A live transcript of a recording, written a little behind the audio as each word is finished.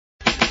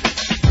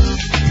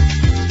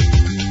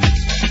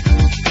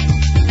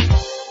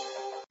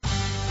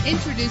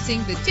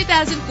Introducing the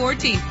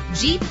 2014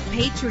 Jeep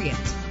Patriot.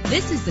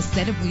 This is the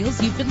set of wheels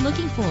you've been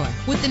looking for,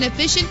 with an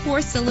efficient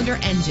 4-cylinder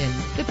engine.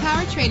 The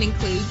powertrain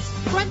includes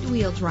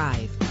front-wheel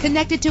drive,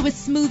 connected to a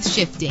smooth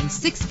shifting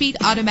 6-speed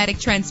automatic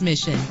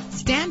transmission.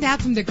 Stand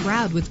out from the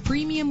crowd with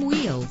premium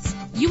wheels.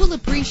 You will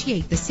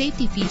appreciate the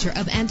safety feature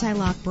of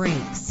anti-lock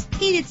brakes.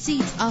 Heated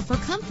seats offer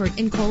comfort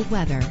in cold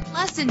weather.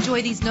 Plus,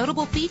 enjoy these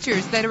notable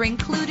features that are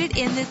included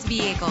in this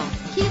vehicle: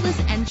 keyless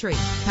entry,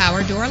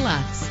 power door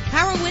locks,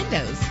 power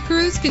windows,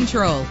 cruise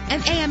control,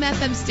 an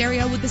AM/FM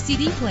stereo with a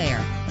CD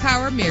player,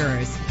 power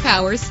mirrors,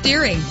 power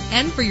steering.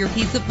 And for your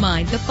peace of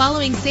mind, the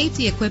following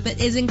safety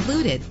equipment is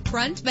included: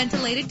 front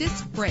ventilated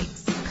disc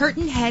brakes,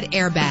 curtain head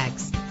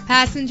airbags,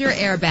 passenger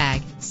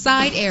airbag,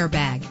 side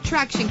airbag,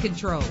 traction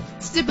control,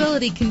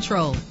 stability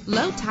control,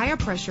 low tire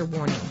pressure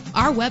warning.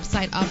 Our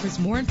website offers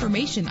more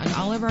information on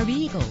all of our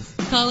vehicles.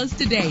 Call us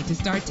today to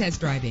start test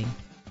driving.